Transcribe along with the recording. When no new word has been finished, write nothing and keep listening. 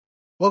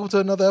Welcome to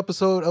another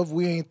episode of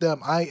We Ain't Them.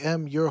 I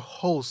am your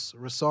host,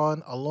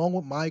 Rasan, along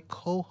with my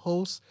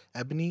co-hosts,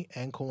 Ebony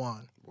and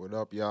Kawan. What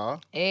up,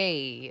 y'all?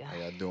 Hey. How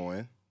y'all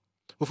doing?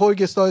 Before we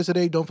get started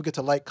today, don't forget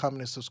to like,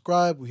 comment, and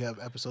subscribe. We have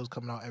episodes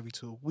coming out every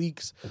 2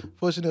 weeks.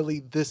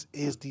 Fortunately, this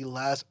is the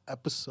last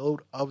episode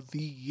of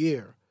the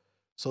year.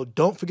 So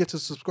don't forget to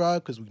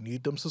subscribe because we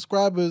need them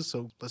subscribers.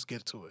 So let's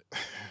get to it.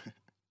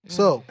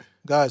 So,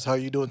 guys, how are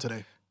you doing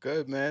today?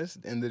 Good, man. It's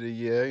the end of the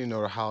year. You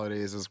know, the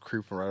holidays is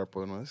creeping right up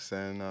on us.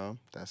 And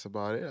that's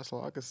about it. That's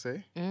all I can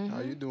say. Mm-hmm.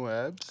 How you doing,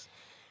 Ebs?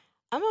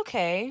 I'm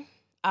okay.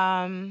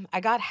 I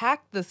got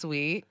hacked this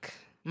week.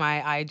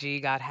 My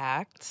IG got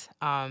hacked.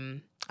 I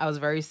was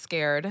very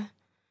scared.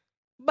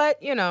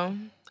 But, you know,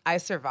 I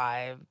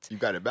survived. You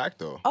got it back,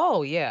 though.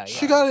 Oh, yeah.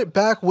 She got it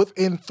back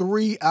within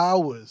 3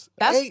 hours.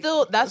 That's Hey,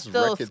 still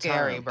record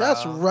scary, time. bro.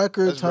 That's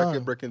record That's time.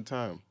 record-breaking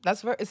time.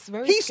 It's very He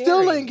scary.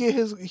 still ain't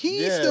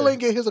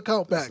get his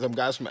account back. Some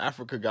guys from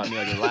Africa got me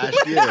like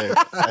last year.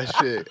 That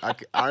shit.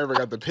 I never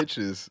got the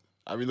pictures.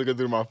 I be looking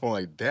through my phone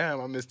like,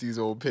 damn, I miss these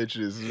old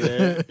pictures,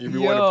 man. You be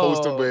wanting to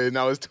post them, but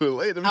now it's too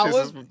late. Them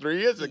shits is from 3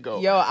 years ago.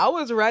 Yo, I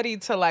was ready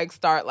to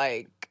start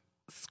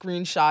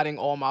screenshotting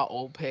all my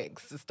old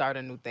pics to start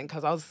a new thing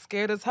because I was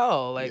scared as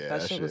hell.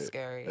 That shit was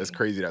scary. It's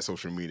crazy that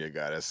social media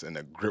got us in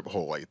a grip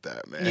hole like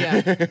that, man.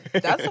 Yeah,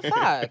 that's a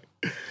fact.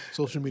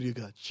 Social media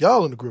got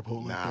y'all in the grip hole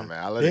like Nah, that.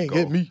 man, I let They it ain't go.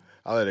 get me.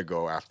 I let it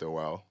go after a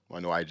while. I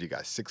know IG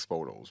got 6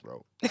 photos,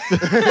 bro.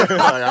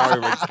 I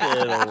don't even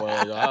care no more.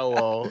 I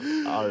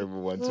don't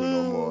even want to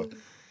no more.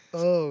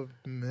 Oh,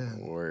 man.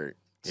 Word.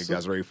 You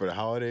guys ready for the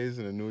holidays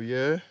and the new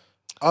year?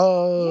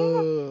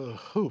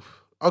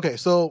 Okay,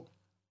 so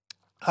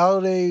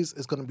holidays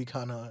is going to be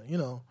kind of,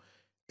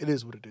 it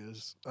is what it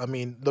is. I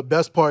mean, the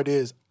best part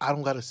is I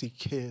don't got to see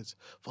kids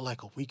for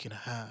like a week and a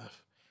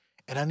half.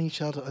 And I need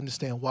y'all to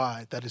understand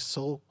why that is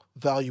so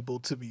valuable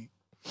to me.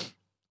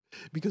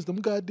 Because them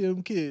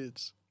goddamn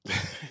kids.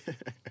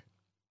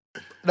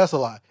 That's a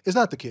lie. It's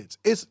not the kids.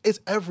 It's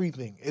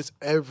everything. It's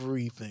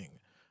everything.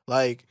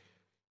 Like,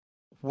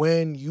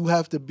 when you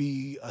have to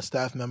be a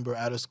staff member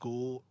at a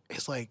school,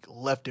 it's like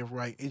left and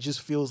right. It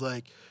just feels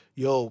like,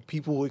 yo,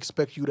 people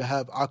expect you to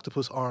have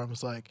octopus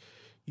arms. Like,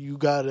 you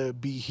gotta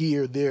be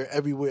here, there,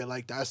 everywhere.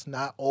 Like, that's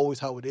not always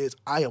how it is.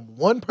 I am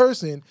one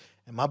person,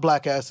 and my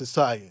black ass is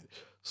tired.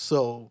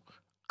 So,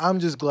 I'm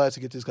just glad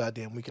to get this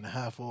goddamn week and a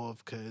half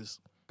off, because...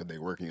 But they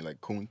working you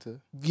like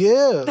Kunta?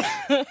 Yeah.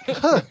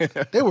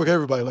 They work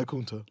everybody like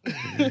Kunta.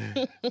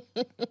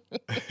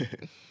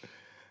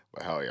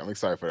 But hell yeah, I'm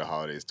excited for the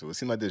holidays too. It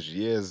seems like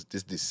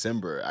this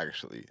December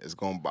actually is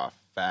going by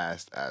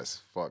fast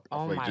as fuck.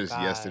 I feel like just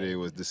yesterday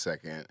was the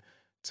 2nd,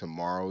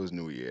 tomorrow is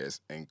New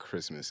Year's, and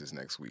Christmas is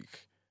next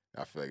week.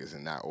 I feel like it's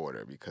in that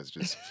order because it's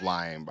just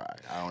flying by.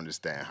 I don't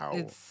understand how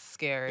It's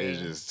scary. it's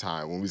just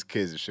time. When we was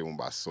kids, the shit went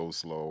by so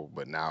slow,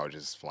 but now it's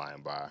just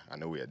flying by. I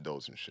know we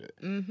adults and shit,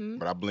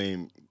 but I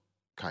blame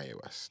Kanye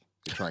West.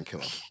 You're trying to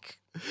kill him,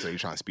 so you're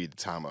trying to speed the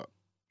time up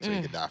so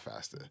you can die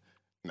faster.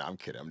 Nah, I'm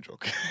kidding. I'm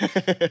joking.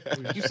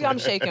 You see, I'm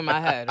shaking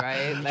my head,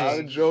 right?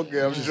 I'm joking.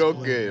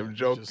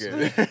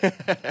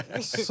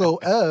 So,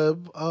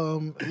 Eb,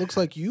 it looks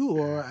like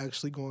you are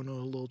actually going on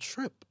a little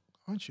trip,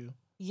 aren't you?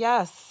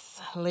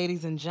 Yes,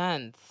 ladies and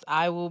gents,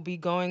 I will be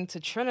going to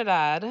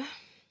Trinidad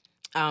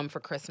for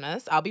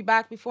Christmas. I'll be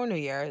back before New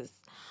Year's.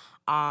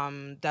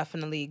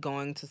 Definitely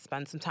going to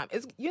spend some time.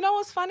 You know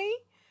what's funny?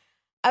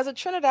 As a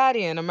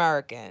Trinidadian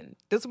American,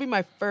 this will be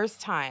my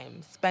first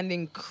time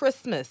spending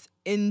Christmas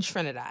in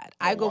Trinidad.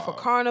 I go for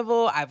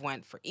Carnival. I've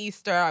went for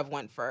Easter. I've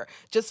went for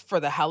just for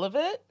the hell of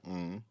it.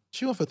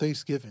 She went for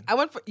Thanksgiving. I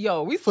went for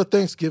for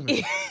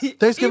Thanksgiving.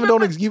 Thanksgiving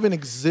don't even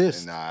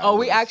exist. Nah,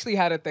 we actually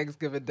had a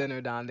Thanksgiving dinner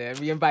down there.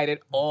 We invited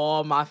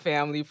all my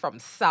family from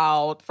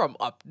South, from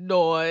up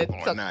north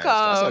to nice.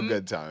 come. That's a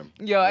good time.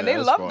 Yo, and they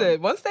that's loved fun.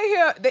 it. Once they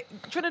hear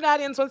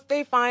Trinidadians, once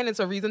they find it's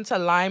a reason to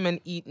lime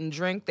and eat and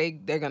drink,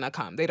 they're gonna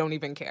come. They don't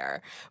even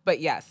care. But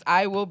yes,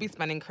 I will be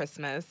spending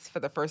Christmas for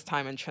the first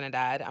time in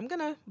Trinidad. I'm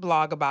gonna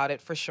blog about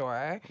it for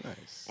sure.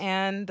 Nice.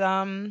 And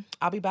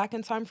I'll be back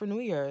in time for New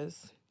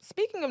Year's.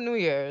 Speaking of New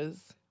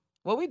Year's,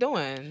 what we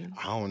doing?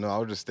 I don't know. I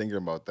was just thinking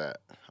about that.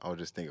 I was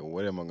just thinking,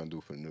 what am I gonna do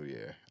for New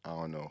Year? I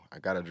don't know. I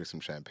gotta drink some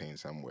champagne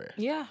somewhere.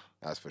 Yeah.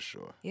 That's for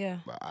sure. Yeah.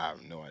 But I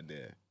have no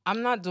idea.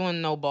 I'm not doing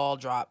no ball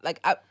drop.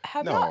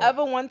 Have y'all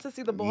ever wanted to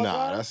see the ball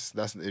drop? Nah,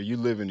 that's if you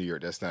live in New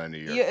York, that's not a New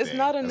York Yeah, it's thing.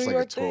 not a That's New like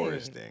York a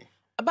tourist thing.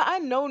 But I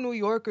know New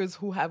Yorkers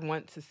who have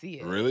went to see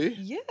it. Really?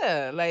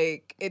 Yeah,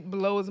 it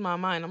blows my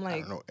mind. I'm I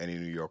like, don't know any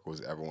New Yorkers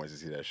ever wanted to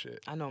see that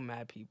shit. I know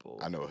mad people.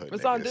 I know hood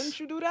Rasan, niggas. didn't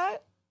you do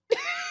that?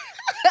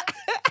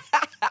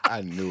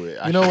 I knew it.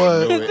 You know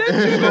what?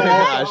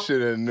 I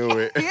should have knew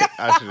it.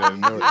 I should have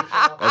knew it.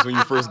 That's when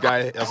you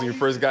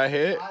first got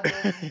hit.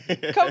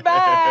 Come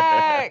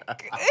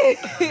back.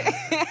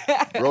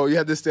 Bro, you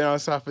had to stand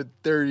outside for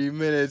 30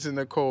 minutes in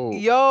the cold.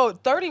 Yo,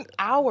 30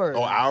 hours.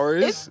 Oh,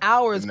 hours? It's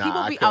hours. Nah,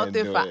 People I be out couldn't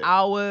there do for it.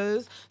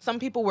 hours. Some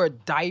people wear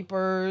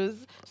diapers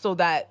so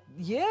that,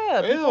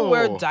 people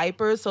wear Ew.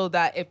 diapers so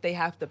that if they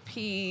have to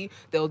pee,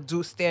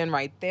 they'll stand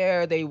right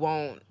there. They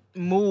won't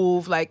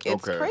move. Like,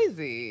 it's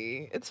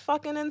crazy. It's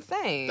fucking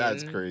insane.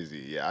 That's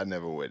crazy. Yeah, I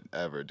never would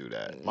ever do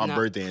that. My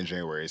birthday in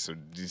January, so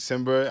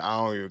December, I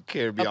don't even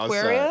care to be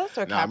Aquarius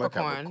outside. or Capricorn? I'm a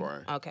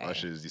Capricorn. Okay. My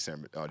shit is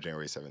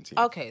January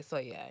 17th. Okay, so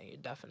yeah, you're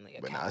definitely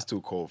a But nah, it's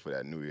too cold for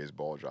that New Year's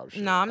ball drop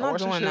shit. Nah, I'm not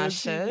doing that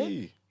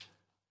shit.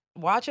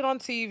 Watch it on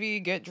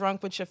TV, get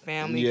drunk with your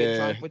family, get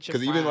drunk with your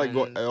friends. Because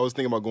even I was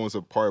thinking about going to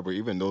a party, but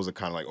even those are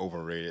kind of like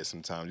overrated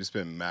sometimes. You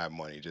spend mad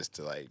money just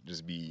to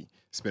just be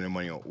spending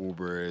money on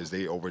Ubers.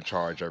 They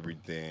overcharge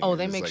everything. Oh,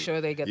 they make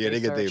sure they get their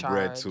they get surcharge. their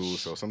bread too.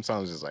 So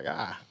sometimes it's like,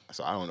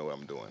 so I don't know what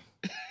I'm doing.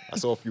 I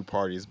saw a few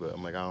parties, but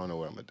I'm like, I don't know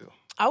what I'm going to do.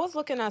 I was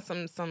looking at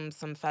some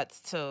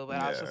fets too,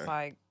 but I was just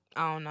like,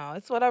 I don't know.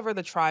 It's whatever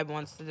the tribe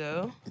wants to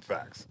do.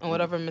 Facts. And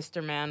whatever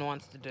Mr. Man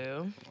wants to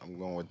do. I'm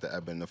going with the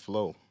ebb and the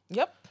flow.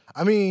 Yep.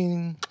 I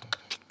mean,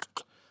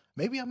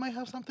 maybe I might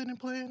have something in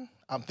plan.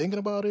 I'm thinking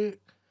about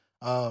it.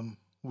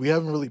 We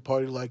haven't really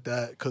partied like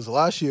that because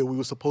last year we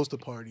were supposed to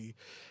party,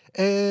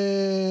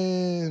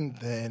 and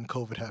then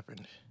COVID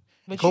happened.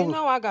 But you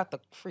know I got the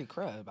free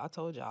crib. I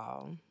told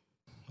y'all.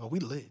 Oh, we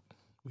lit.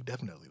 We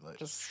definitely lit.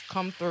 Just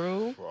come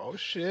through. Oh,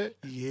 shit.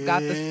 Yeah.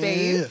 Got the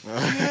space.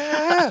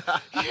 Yeah.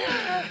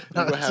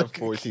 You're going to have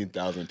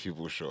 14,000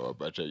 people show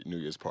up at your New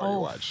Year's party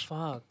watch.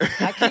 Fuck.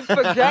 I keep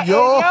forgetting.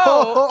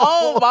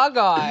 Oh, my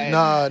God.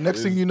 Nah,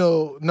 next thing you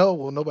know,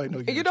 nobody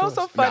knows you. You know what's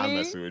so funny? Nah, I'm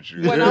messing with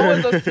you. When I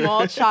was a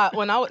small child,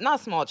 not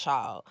small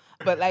child,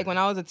 but like when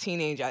I was a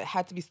teenager, I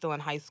had to be still in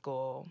high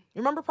school.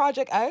 You remember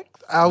Project X?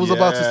 I was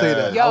about to say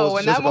that. Yo,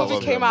 when that movie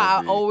came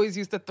out, I always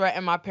used to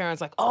threaten my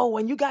parents, like, oh,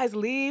 when you guys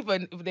leave,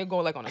 and they're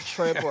going like on a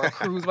trip or a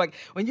cruise, like,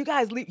 when you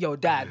guys leave, yo,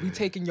 Dad, we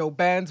taking your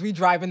Benz, we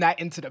driving that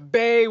into the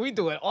bay, we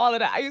doing all of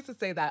that. I used to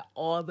say that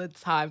all the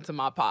time to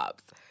my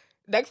pops.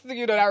 Next thing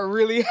you know, that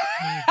really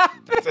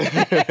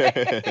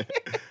happened.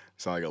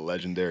 Sound like a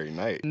legendary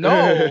night. No,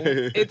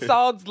 it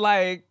sounds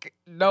like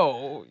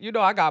no. You know,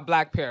 I got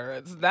black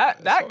parents.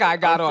 That guy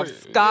got off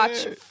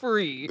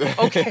scotch-free.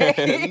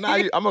 Okay, I'm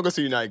not gonna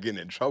say you're not getting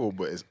in trouble,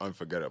 but it's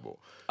unforgettable.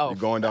 Oh, you're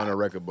going down the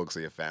record books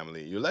of your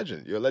family. You're a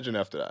legend. You're a legend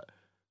after that.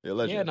 You're a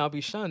legend. Yeah, and I'll be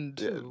shunned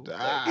too. You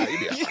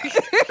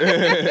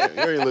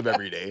ain't live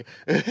every day.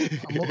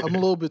 I'm a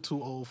little bit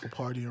too old for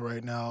partying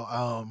right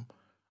now.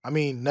 I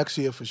mean, next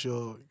year for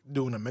sure,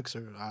 doing a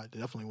mixer. I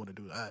definitely want to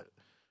do that.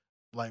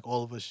 Like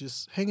all of us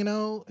just hanging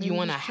out. You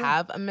want to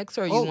have a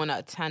mixer or you want to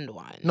attend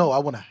one? No, I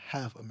want to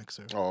have a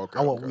mixer. Oh, okay.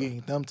 I want we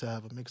and them to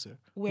have a mixer.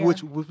 Where?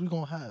 Which we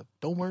going to have.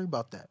 Don't worry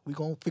about that. We're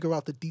going to figure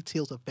out the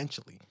details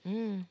eventually.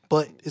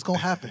 But it's going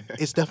to happen.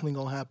 It's definitely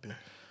going to happen.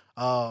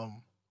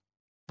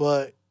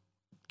 But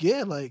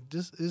yeah, like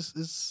this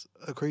is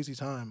a crazy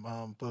time.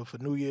 But for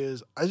New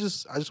Year's, I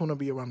just want to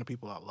be around the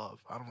people I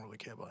love. I don't really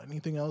care about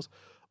anything else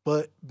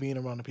but being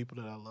around the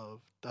people that I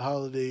love. The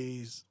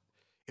holidays,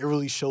 it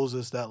really shows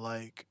us that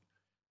like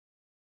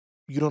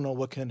you don't know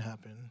what can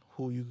happen,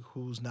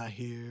 who's not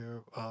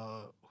here,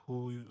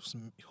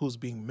 who's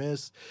being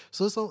missed.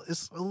 So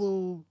it's a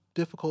little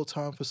difficult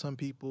time for some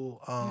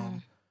people.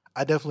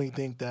 I definitely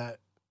think that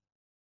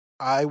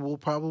I will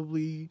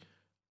probably,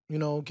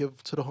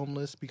 give to the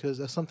homeless because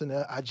that's something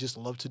that I just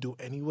love to do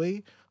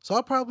anyway. So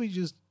I'll probably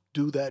just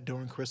do that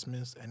during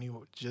Christmas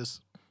anyway, just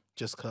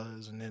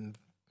cause, and then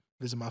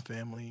visit my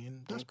family,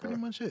 and that's pretty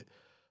much it.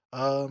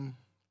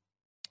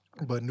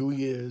 But New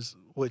Year's,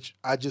 which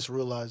I just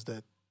realized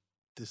that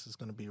this is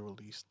going to be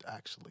released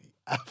actually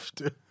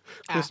after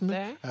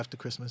Christmas. After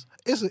Christmas.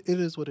 It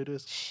is what it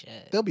is.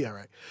 Shit. They'll be all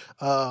right.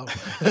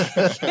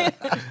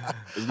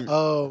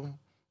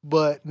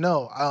 But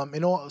no,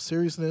 in all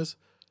seriousness,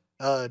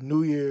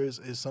 New Year's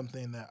is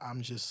something that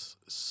I'm just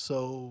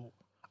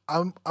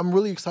I'm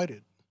really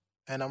excited.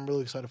 And I'm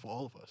really excited for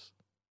all of us.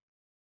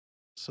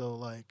 So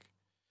like,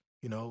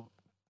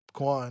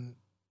 Quan,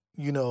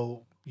 you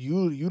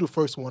the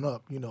first one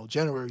up.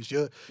 January's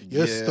your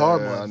star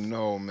month. I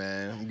know,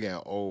 man. I'm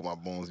getting old. My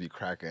bones be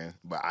cracking.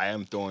 But I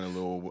am throwing a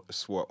little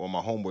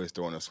my homeboy's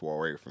throwing a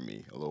soiree for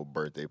me, a little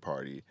birthday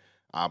party.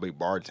 I'll be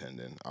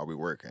bartending. I'll be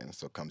working.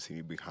 So come see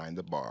me behind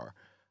the bar.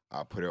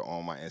 I'll put it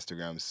on my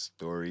Instagram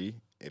story.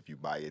 If you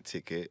buy your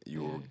ticket,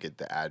 you will get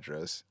the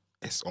address.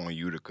 It's on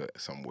Utica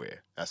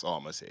somewhere. That's all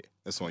I'm gonna say.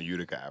 It's on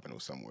Utica Avenue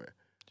somewhere.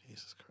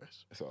 Jesus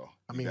Christ. So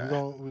I mean,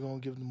 we're gonna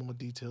give them more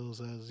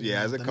details as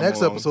as the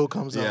next episode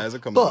comes out. Yeah, as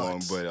it comes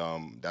along. But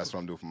that's what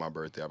I'm doing for my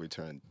birthday. I'll be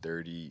turning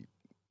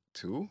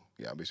 32.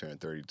 Yeah, I'll be turning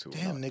 32.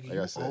 Damn, nigga,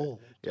 you old.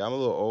 Yeah, I'm a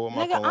little old.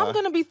 Nigga, I'm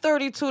gonna be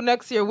 32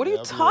 next year. What are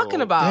you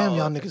talking about? Damn,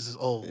 y'all niggas is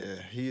old.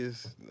 Yeah, he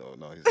is. No,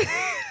 he's old.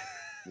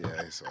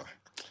 Yeah, so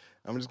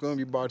I'm just gonna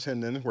be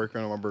bartending,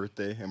 working on my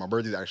birthday, and my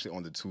birthday's actually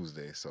on the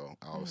Tuesday, so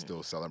I'll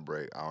still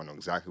celebrate. I don't know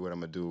exactly what I'm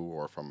gonna do,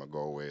 or if I'm gonna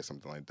go away or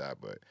something like that,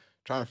 but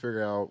trying to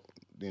figure out,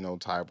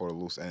 tie up all the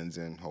loose ends,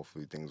 and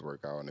hopefully things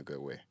work out in a good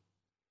way.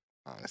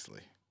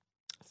 Honestly,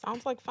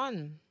 sounds like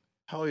fun.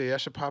 Hell yeah, I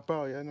should pop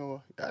out. Yeah, I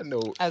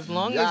know. As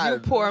long as you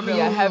pour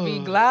me a heavy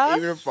glass,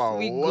 even if I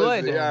we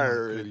good. I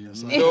already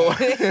know.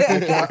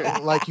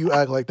 Like you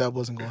act like that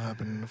wasn't gonna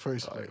happen in the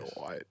first place.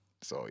 What?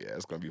 So yeah,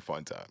 it's gonna be a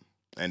fun time.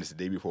 And it's the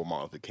day before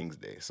Martin Luther King's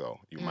Day, so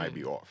you might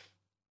be off.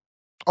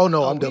 Oh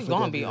no, I'm definitely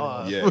gonna be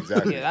off. Yeah,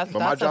 exactly. Yeah, but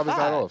my job is not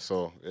fact. off,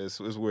 so it's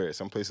weird.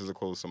 Some places are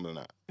closed, some are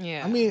not.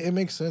 Yeah. I mean, it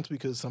makes sense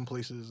because some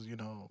places,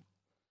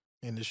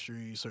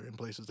 industry, certain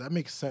places, that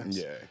makes sense.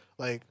 Yeah.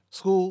 Like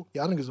school,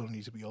 y'all niggas don't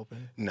need to be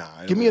open.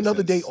 Nah. Give me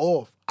another day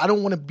off. I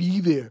don't want to be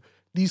there.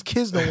 These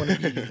kids don't want to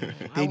be there.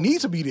 They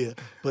need to be there.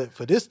 But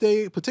for this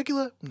day in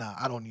particular, nah,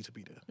 I don't need to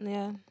be there.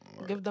 Yeah.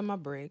 Give them a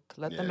break.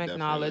 Let them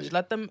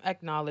definitely.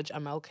 acknowledge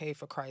MLK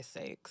for Christ's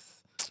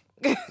sakes.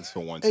 It's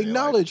for once.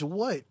 Acknowledge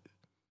what?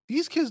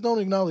 These kids don't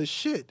acknowledge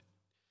shit.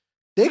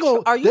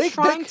 Are you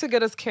trying to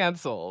get us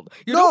canceled?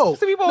 You no, don't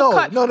see people no,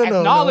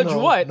 acknowledge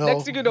what? No,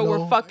 Next thing you know,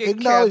 we're fucking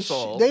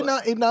canceled. They're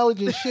not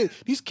acknowledging shit.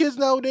 These kids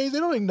nowadays, they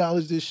don't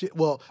acknowledge this shit.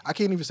 Well, I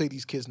can't even say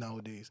these kids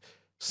nowadays.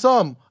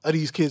 Some of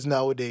these kids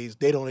nowadays,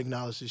 they don't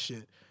acknowledge this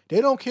shit. They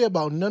don't care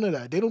about none of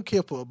that. They don't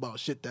care about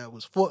shit that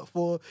was fought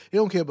for. They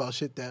don't care about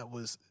shit that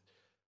was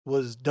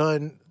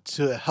done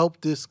to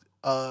help this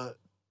God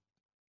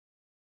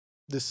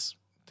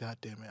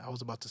damn it, I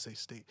was about to say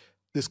state.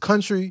 This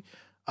country.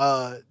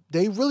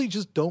 They really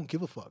just don't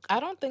give a fuck. I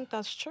don't think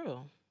that's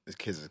true. These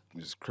kids are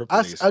just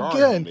crippling.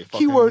 Again,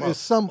 keyword is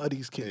some of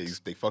these kids. Yeah,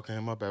 they fucking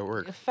him up at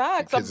work.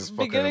 Facts. I'm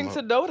beginning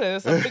to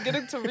notice. I'm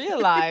beginning to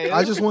realize.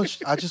 I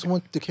just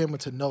want the camera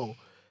to know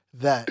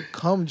that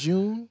come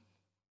June,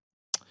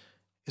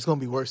 it's gonna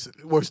be worse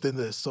than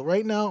this. So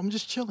right now, I'm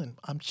just chilling.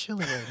 I'm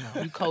chilling right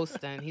now. You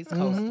coasting. He's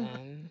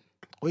coasting.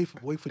 Wait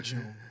for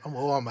June. I'm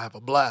gonna have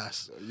a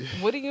blast.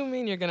 What do you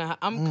mean you're gonna?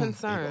 I'm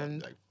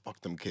concerned. Like, fuck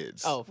them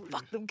kids. Oh,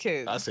 fuck them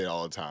kids. I say it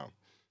all the time.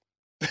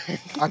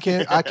 I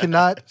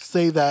cannot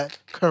say that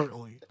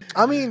currently.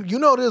 I mean,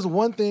 there's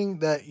one thing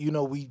that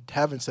we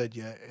haven't said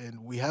yet,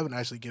 and we haven't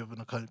actually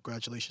given a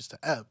congratulations to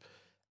Eb.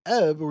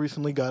 Eb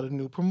recently got a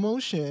new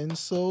promotion,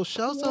 so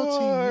shouts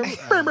out to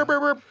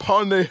you.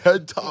 Pon the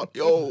head top,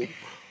 yo.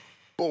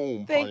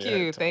 Boom. Thank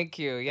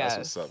you. Yes.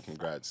 That's what's up.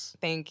 Congrats.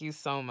 Thank you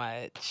so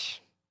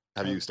much.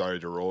 Have you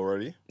started your role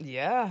already?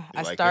 Yeah,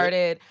 I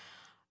started.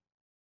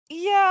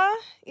 Yeah,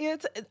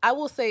 I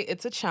will say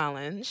it's a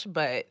challenge,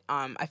 but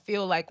I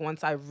feel like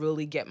once I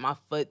really get my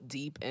foot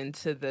deep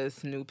into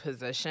this new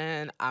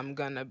position, I'm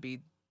gonna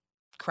be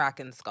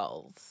cracking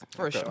skulls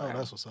for sure. Oh,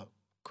 that's what's up.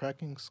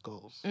 Cracking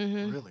skulls.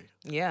 Mm-hmm. Really?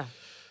 Yeah.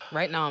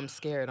 Right now I'm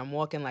scared. I'm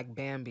walking like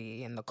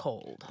Bambi in the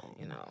cold,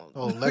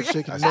 Oh, legs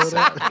shaking.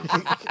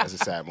 That's a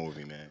sad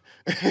movie, man.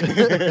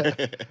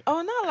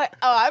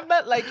 I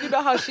meant like,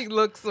 how she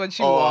looks when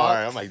she walks. All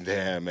right. I'm like,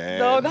 damn, man.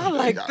 No, not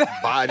like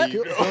that. Body.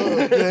 No.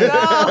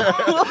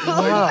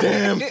 Like,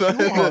 damn, son.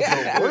 You are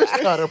the worst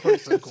kind of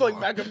person. It's like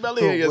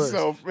Machiavelli in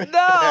yourself, man.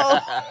 No.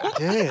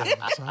 Damn,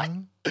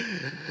 son.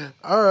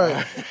 All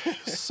right.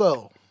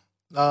 So,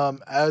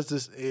 as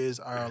this is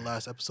our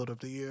last episode of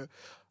the year,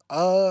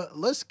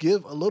 let's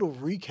give a little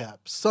recap,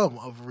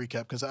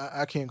 because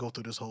I can't go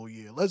through this whole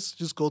year. Let's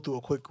just go through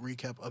a quick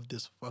recap of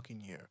this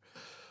fucking year.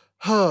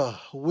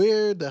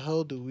 Where the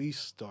hell do we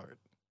start?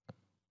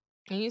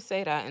 Can you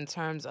say that in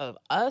terms of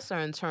us or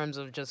in terms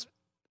of just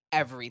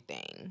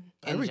everything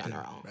in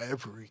general?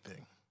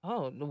 Everything.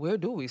 Oh, where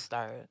do we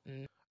start?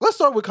 Let's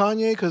start with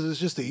Kanye because it's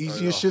just the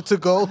easiest shit to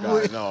go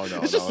with.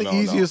 It's just the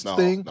easiest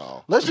thing.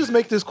 Let's just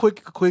make this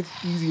quick,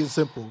 easy, and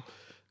simple.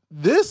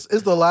 This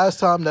is the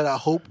last time that I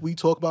hope we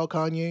talk about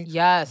Kanye.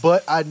 Yes.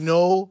 But I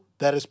know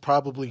that it's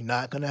probably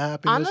not going to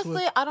happen.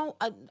 Honestly,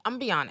 I'm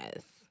be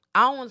honest.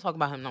 I don't want to talk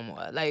about him no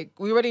more. Like,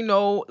 we already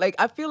know. Like,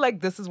 I feel like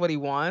this is what he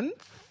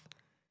wants.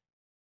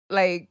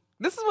 Like,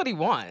 this is what he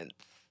wants.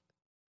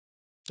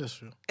 That's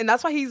true. And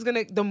that's why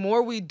the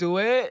more we do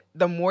it,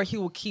 the more he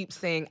will keep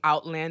saying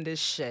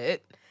outlandish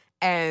shit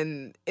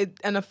and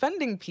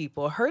offending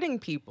people, hurting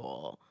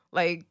people.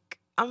 Like,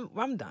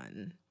 I'm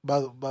done. By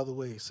the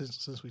way,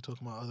 since we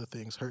talking about other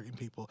things hurting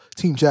people,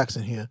 Team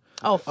Jackson here.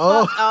 Oh,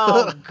 fuck.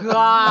 Oh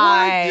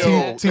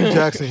God. Team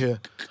Jackson here.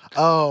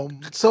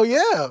 So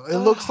yeah, it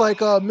looks like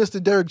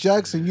Mr. Derek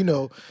Jackson.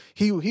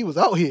 He was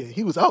out here.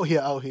 He was out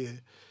here.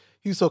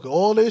 He was talking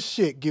all this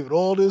shit, giving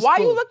all this. Why are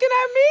you looking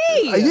at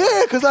me?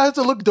 Yeah, because I had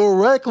to look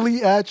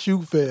directly at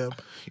you, fam.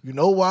 You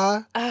know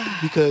why?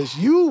 Because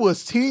you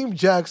was Team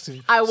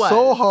Jackson. I was.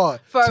 So hard.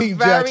 For Team a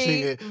very, Jackson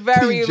here.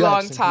 very Team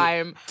long Jackson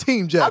time. Here.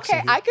 Team Jackson.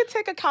 Okay, here. I could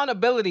take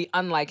accountability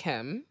unlike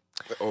him.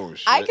 Oh,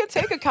 shit. I could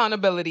take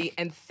accountability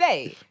and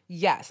say,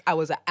 yes, I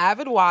was an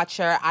avid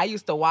watcher. I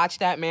used to watch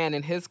that man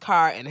in his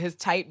car and his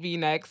tight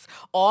V-necks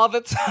all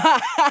the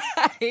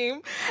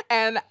time.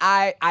 And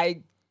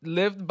I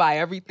lived by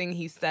everything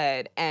he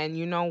said. And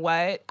you know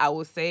what? I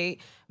will say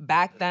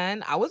back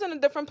then, I was in a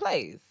different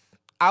place.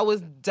 I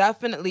was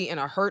definitely in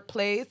a hurt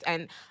place.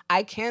 And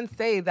I can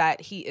say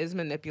that he is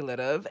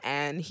manipulative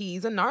and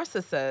he's a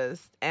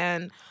narcissist.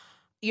 And,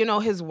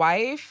 his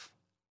wife,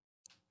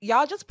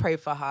 y'all just pray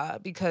for her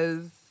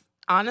because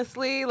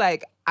honestly,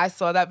 like, I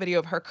saw that video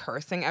of her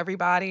cursing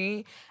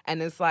everybody.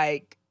 And it's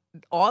like,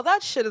 all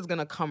that shit is going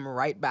to come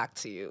right back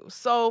to you.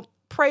 So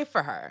pray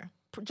for her.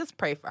 Just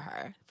pray for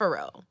her. For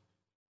real.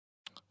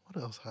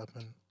 What else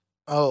happened?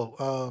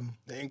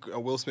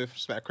 Didn't Will Smith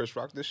smack Chris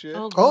Rock this year?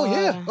 Oh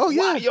yeah.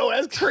 Wow, yo,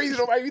 that's crazy.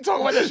 Nobody be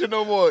talking about that shit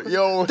no more.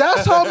 Yo,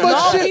 that's how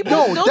much shit.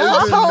 No,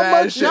 that's how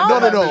much shit.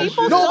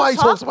 No. Nobody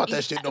talks about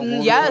that shit no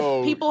more. Yes,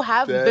 people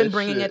have been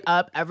bringing it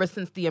up ever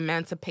since the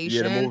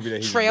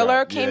Emancipation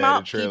trailer came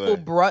out. People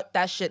brought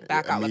that shit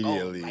back out.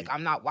 Like,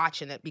 I'm not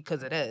watching it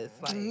because it is.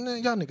 Like,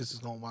 y'all niggas is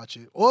gonna watch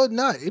it or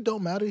not. It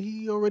don't matter.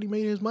 He already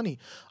made his money.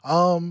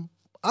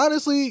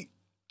 Honestly,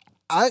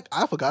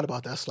 I forgot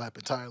about that slap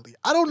entirely.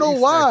 I don't know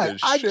why.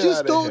 I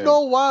just don't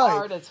know why.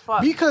 Hard as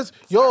fuck. Because,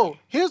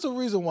 here's the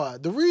reason why.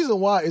 The reason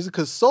why is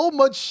because so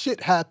much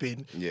shit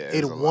happened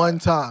in one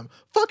time.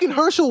 Fucking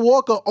Herschel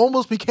Walker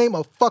almost became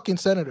a fucking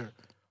senator.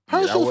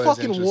 Herschel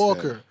fucking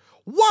Walker.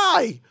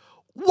 Why?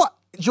 What?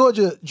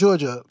 Georgia.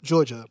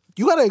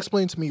 You gotta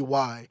explain to me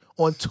why.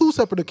 On 2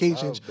 separate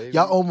occasions,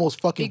 y'all almost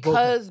fucking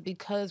voted.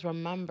 Because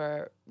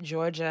remember,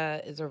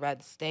 Georgia is a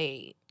red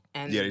state.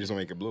 And they just don't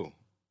make it blue.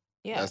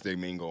 Yeah. That's their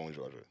main goal in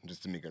Georgia,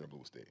 just to make it a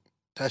blue state.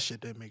 That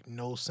shit didn't make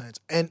no sense.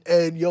 And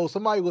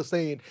somebody was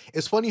saying,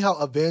 it's funny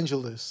how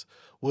Evangelist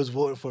was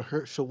voting for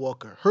Herschel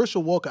Walker.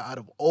 Herschel Walker, out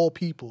of all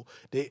people,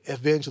 the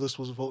Evangelist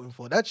was voting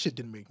for. That shit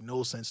didn't make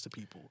no sense to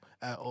people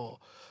at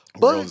all.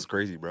 But it's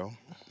crazy, bro.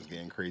 It's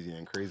getting crazier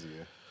and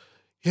crazier.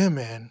 Yeah,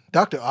 man.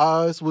 Dr.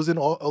 Oz was in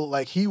all,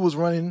 like, he was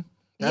running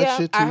that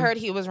shit too. I heard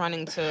he was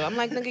running too. I'm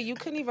like, nigga, you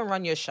couldn't even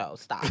run your show.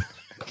 Stop.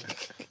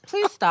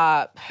 Please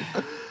stop.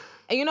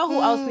 And you know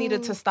who else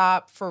needed to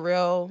stop for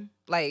real?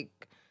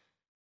 Like,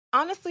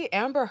 honestly,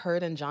 Amber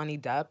Heard and Johnny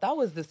Depp. That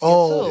was this year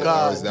too.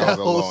 God, that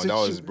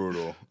was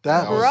brutal.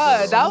 That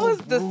was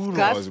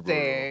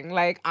disgusting.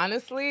 Like,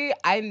 honestly,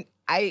 I'm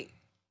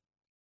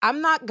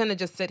not gonna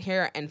just sit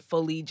here and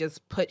fully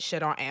just put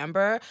shit on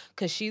Amber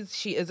because she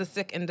is a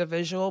sick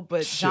individual.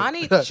 But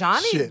Johnny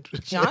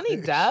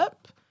Depp.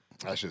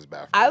 That's just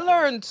bad. I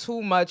learned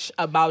too much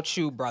about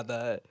you,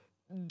 brother,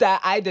 that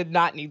I did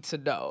not need to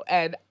know.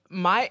 And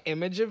my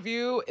image of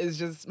you is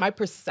just, my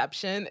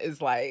perception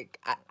is like,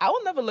 I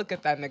will never look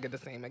at that nigga the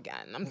same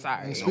again. I'm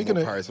sorry. Speaking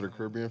of Pirates of the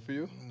Caribbean for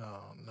you? No.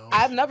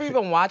 I've never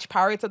even watched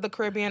Pirates of the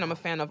Caribbean. I'm a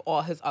fan of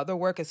all his other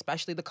work,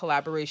 especially the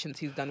collaborations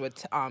he's done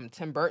with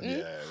Tim Burton.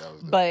 Yeah, that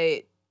was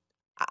but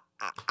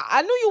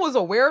I knew you was a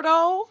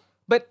weirdo,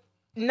 but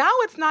now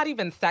it's not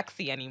even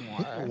sexy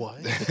anymore. What?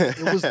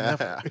 It was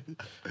never.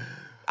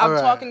 I'm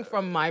talking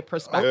from my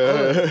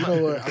perspective. You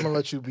know what? I'm going to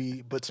let you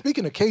be. But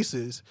speaking of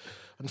cases,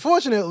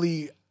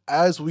 unfortunately,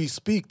 as we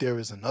speak, there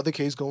is another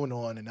case going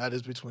on, and that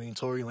is between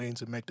Tory Lanez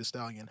and Meg Thee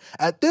Stallion.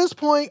 At this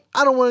point,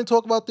 I don't want to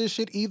talk about this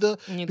shit either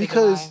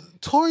because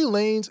Tory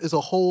Lanez is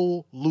a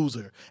whole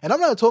loser. And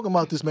I'm not talking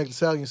about this Meg Thee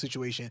Stallion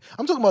situation.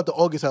 I'm talking about the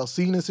August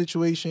Alsina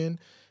situation.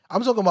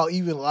 I'm talking about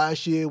even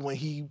last year when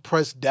he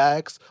pressed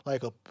Dax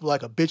like a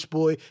bitch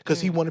boy because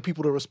he wanted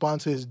people to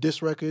respond to his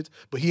diss records,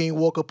 but he ain't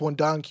walk up on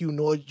Don Q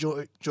nor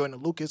Joyner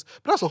Lucas.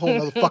 But that's a whole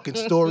nother fucking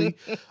story.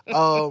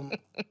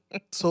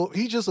 So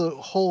he's just a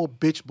whole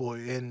bitch boy,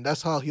 and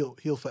that's how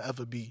he'll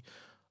forever be.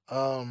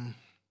 Damn,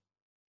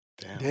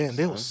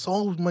 there was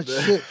so much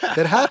shit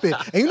that happened.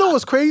 And you know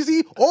what's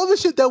crazy? All the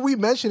shit that we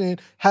mentioning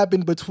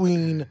happened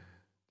between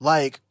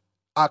like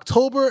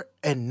October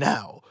and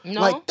now. No,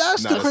 like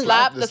that's the crazy.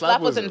 The slap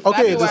was in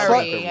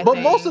February. But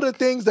most of the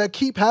things that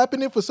keep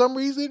happening for some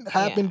reason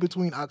happened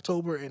between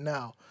October and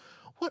now.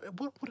 What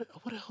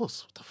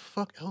else? What the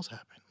fuck else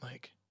happened?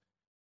 Like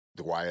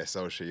the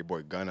YSL shit. Your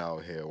boy Gunna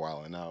out here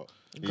wilding out.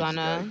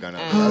 Gunna. Gunna.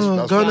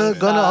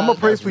 I'm gonna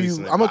pray for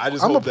you. I'm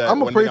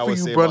gonna pray for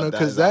you, brother,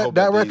 because that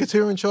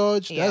racketeering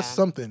charge, that's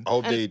something. I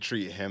hope they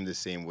treat him the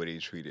same way they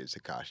treated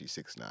Tekashi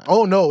 6ix9ine.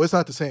 Oh no, it's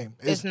not the same.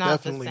 It's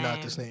definitely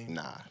not the same.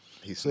 Nah.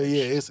 So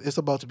yeah, it's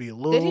about to be a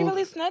little. Did he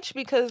really snitch?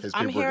 Because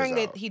I'm hearing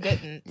that he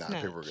didn't. Nah,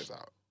 paperwork is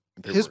out.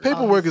 His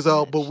paperwork is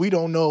out, but we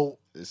don't know.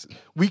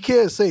 We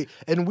can't say,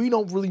 and we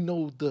don't really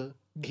know the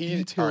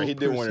details. He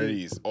did one of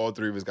these. All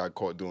 3 of us got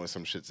caught doing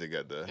some shit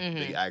together.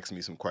 They asked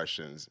me some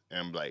questions, and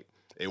I'm like,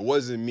 it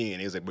wasn't me.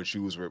 And he was like, but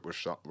you was with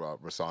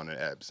Rasan and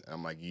Ebbs. And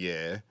I'm like,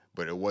 yeah,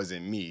 but it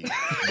wasn't me.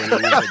 But it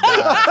was the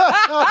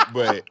guy.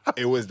 But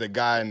it was the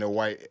guy in the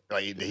white,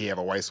 like, did he have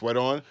a white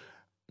sweater on?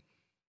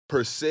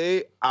 Per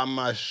se, I'm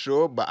not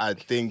sure, but I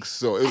think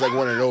so. It was like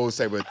one of those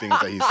type of things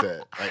that he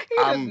said. Like,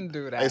 I'm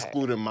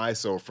excluding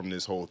myself from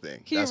this whole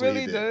thing. That's what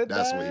he did.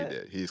 That's what he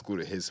did. He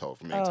excluded his health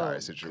from the entire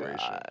situation.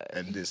 God.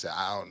 And this,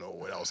 I don't know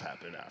what else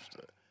happened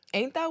after.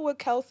 Ain't that what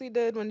Kelsey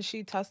did when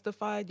she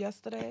testified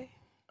yesterday?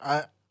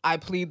 I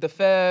plead the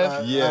fifth.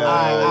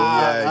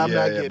 I'm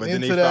not getting but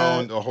then into they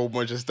found a whole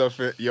bunch of stuff.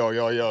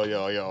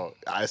 Yo.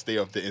 I stay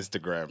off the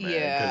Instagram, man.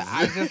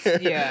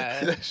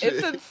 Yeah, it's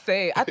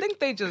insane. I think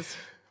they just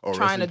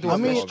trying to do a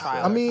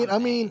mistrial. I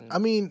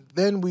mean,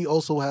 then we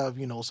also have,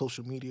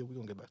 social media. We're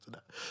gonna get back to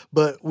that.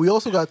 But we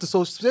also got the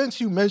social.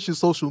 Since you mentioned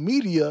social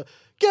media,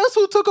 guess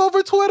who took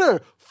over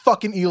Twitter?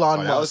 Fucking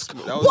Elon Musk.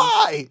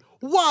 Why?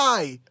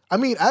 Why? I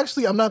mean,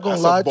 actually, I'm not gonna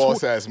That's lie. a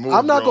boss ass move.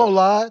 I'm not bro. gonna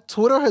lie.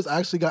 Twitter has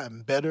actually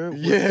gotten better.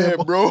 Yeah,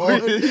 bro.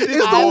 It's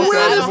the I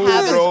weirdest don't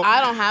have thing.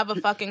 I don't have a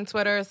fucking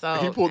Twitter, so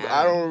He pulled.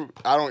 I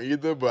don't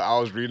either. But I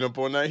was reading up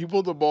on that. He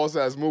pulled the boss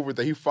ass move with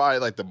that. He fired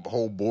like the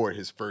whole board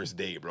his first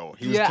day, bro.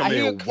 He was coming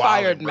in wild,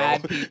 fired bro.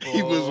 mad people.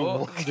 He was.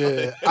 Wild.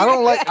 Yeah, I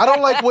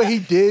don't like what he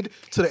did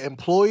to the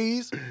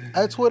employees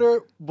at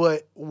Twitter,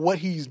 but what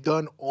he's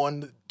done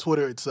on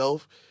Twitter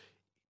itself,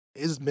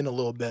 it's been a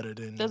little better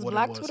than Does what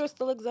Black it was. Twitter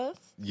still exist?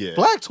 Yeah.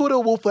 Black Twitter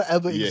will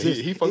forever Yeah,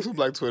 exist. he fucks with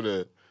Black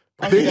Twitter.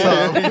 Big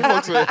time. He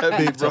fucks with it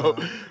heavy, Big bro.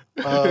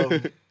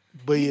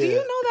 But yeah, Do you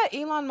know that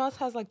Elon Musk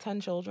has like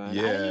 10 children? I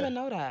didn't Yeah. even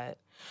know that.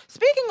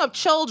 Speaking of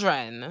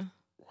children,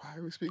 Why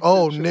are we speaking?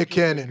 Oh, to Nick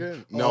children Cannon.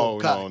 again? No,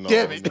 God no,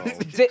 damn it.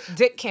 no.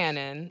 Dick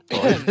Cannon.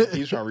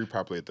 He's trying to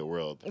repopulate the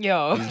world.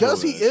 Yo.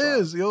 yes, he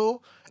is,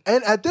 yo.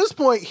 And at this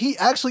point, he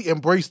actually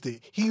embraced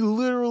it. He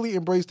literally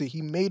embraced it.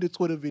 He made a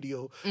Twitter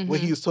video where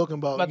he was talking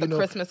about the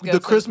Christmas gifts,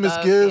 the Christmas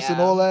and, gifts stuff,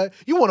 and all that.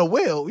 You want a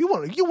whale? You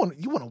want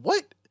a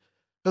what?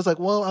 It's like,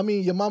 well, I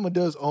mean, your mama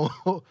does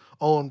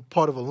own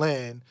part of a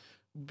land.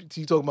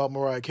 You talking about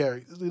Mariah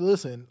Carey?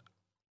 Listen,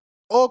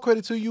 all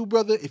credit to you,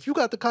 brother. If you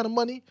got the kind of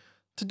money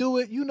to do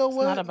it, you know It's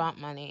what? not about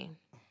money.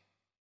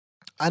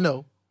 I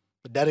know,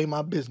 but that ain't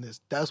my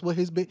business. That's what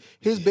his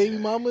baby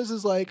mamas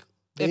is like.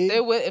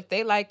 If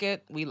they like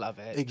it, we love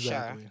it.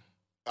 Exactly.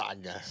 I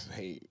guess.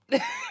 Hey.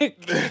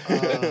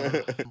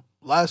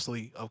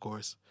 Lastly, of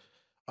course,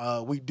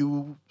 we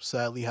do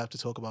sadly have to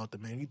talk about the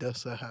many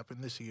deaths that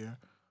happened this year.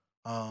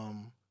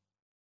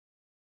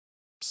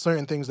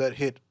 Certain things that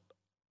hit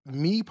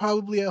me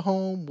probably at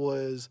home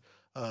was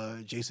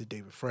Jason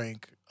David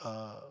Frank.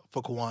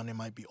 For Kawan, it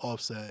might be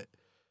Offset.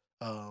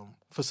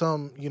 For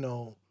some,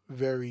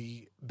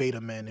 very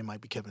beta men, it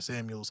might be Kevin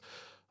Samuels.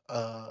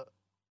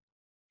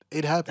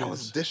 It happens. That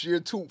was this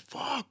year too.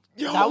 Fuck.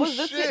 Yo, That was shit.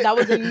 this year. That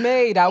was in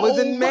May. That was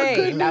Oh in my May.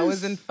 That goodness.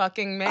 was in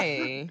fucking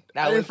May.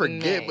 I didn't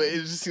forget, but it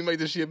just seemed like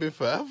this shit been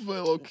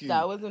forever, low key.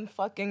 That was in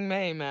fucking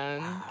May,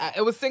 man.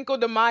 It was Cinco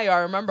de Mayo. I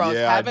remember I was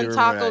Yeah, I having do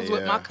remember tacos that,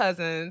 with my yeah.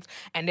 cousins,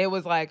 and they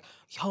was like,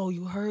 "Yo,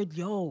 you heard?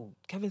 Yo,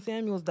 Kevin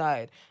Samuels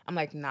died." I'm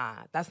like, "Nah,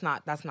 that's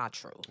not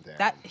true. Damn.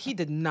 That he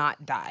did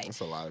not die."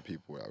 That's a lot of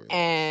people.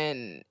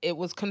 And it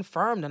was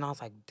confirmed, and I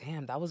was like,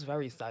 "Damn, that was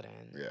very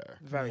sudden." Yeah.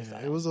 Very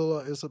sudden. It was a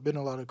lot. It's been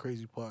a lot of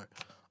crazy part.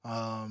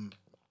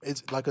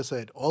 It's like I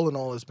said, all in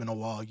all, it's been a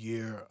wild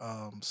year.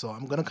 So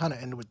I'm gonna kind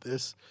of end with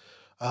this.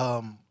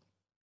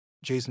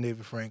 Jason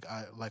David Frank,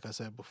 like I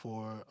said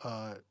before,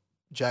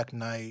 Jack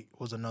Knight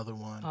was another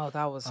one. Oh,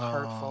 that was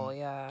hurtful.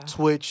 Yeah.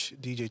 Twitch,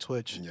 DJ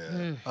Twitch.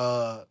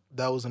 Yeah.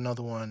 That was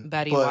another one.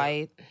 Betty But-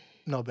 White.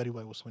 No, Betty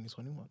White was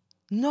 2021.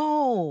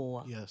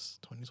 No, Yes,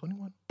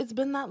 2021. it's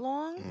been that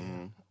long.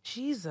 Mhm.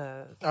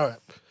 Jesus. All right.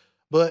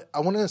 But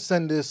I want to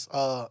send this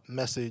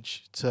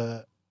message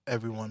to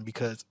everyone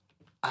because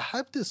I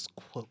have this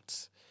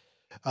quote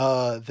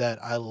that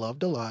I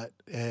loved a lot,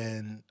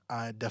 and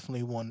I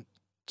definitely want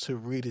to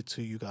read it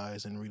to you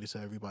guys and read it to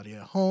everybody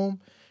at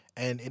home.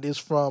 And it is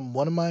from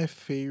one of my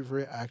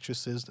favorite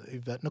actresses,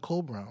 Yvette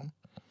Nicole Brown.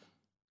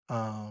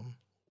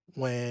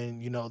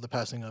 When, the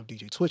passing of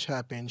DJ Twitch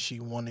happened, she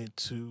wanted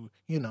to,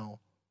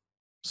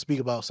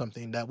 speak about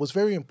something that was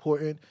very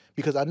important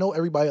because I know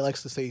everybody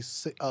likes to say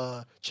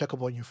check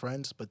up on your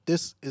friends, but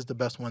this is the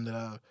best one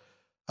that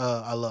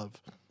I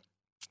love.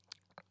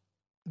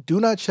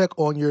 Do not check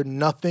on your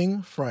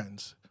nothing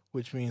friends,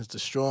 which means the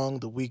strong,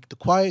 the weak, the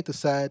quiet, the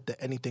sad,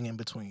 the anything in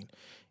between.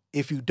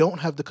 If you don't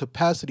have the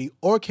capacity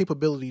or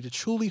capability to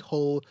truly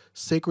hold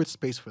sacred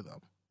space for them.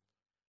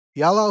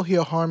 Y'all out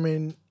here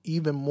harming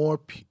even more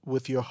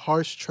with your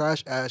harsh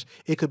trash ash.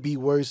 It could be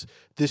worse.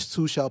 This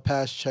too shall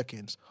pass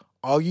check-ins.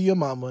 Argue your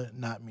mama,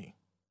 not me.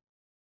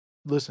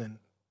 Listen,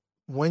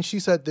 when she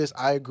said this,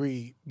 I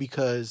agree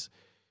because,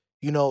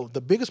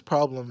 the biggest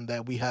problem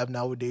that we have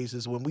nowadays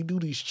is when we do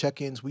these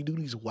check-ins, we do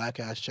these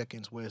whack-ass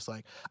check-ins where it's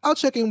like, I'll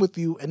check in with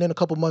you, and then a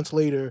couple months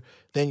later,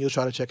 then you'll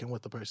try to check in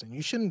with the person.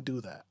 You shouldn't do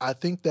that. I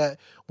think that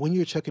when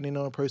you're checking in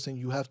on a person,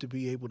 you have to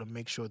be able to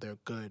make sure they're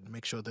good,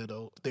 make sure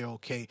that they're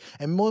okay,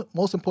 and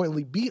most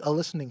importantly, be a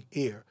listening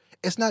ear.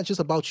 It's not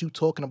just about you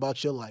talking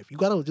about your life. You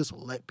got to just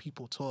let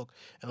people talk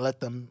and let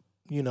them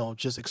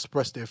just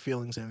express their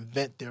feelings and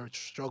vent their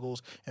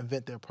struggles and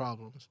vent their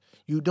problems.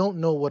 You don't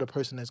know what a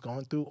person is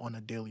going through on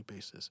a daily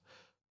basis.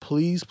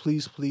 Please,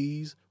 please,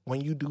 please,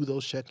 when you do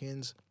those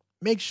check-ins,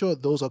 make sure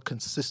those are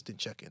consistent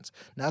check-ins.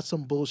 Not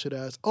some bullshit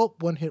ass,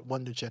 one hit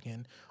wonder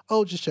check-in.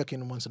 Just check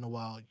in once in a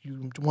while.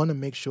 You want to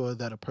make sure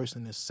that a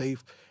person is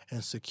safe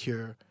and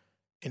secure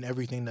in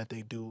everything that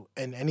they do.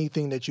 And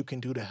anything that you can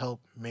do to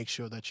help, make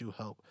sure that you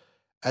help.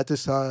 At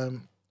this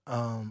time,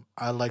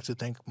 I'd like to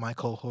thank my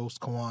co-hosts,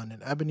 Kawan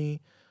and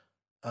Ebony.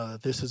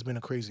 This has been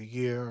a crazy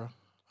year,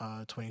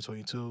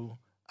 2022.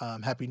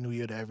 Happy New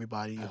Year to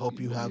everybody. Hope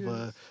you have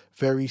a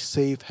very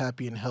safe,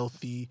 happy, and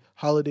healthy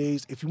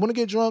holidays. If you want to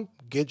get drunk,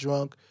 get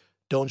drunk.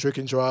 Don't drink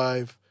and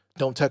drive.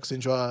 Don't text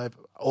and drive.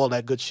 All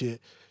that good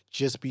shit.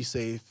 Just be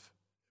safe.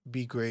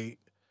 Be great.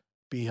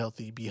 Be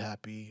healthy. Be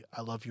happy.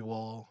 I love you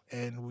all.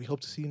 And we hope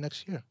to see you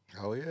next year.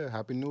 Oh, yeah.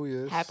 Happy New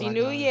Year's. Happy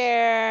New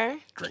Year.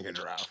 Drink and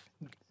drive.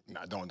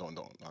 Nah, don't. I'm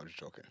just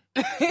joking.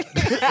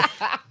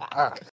 All right.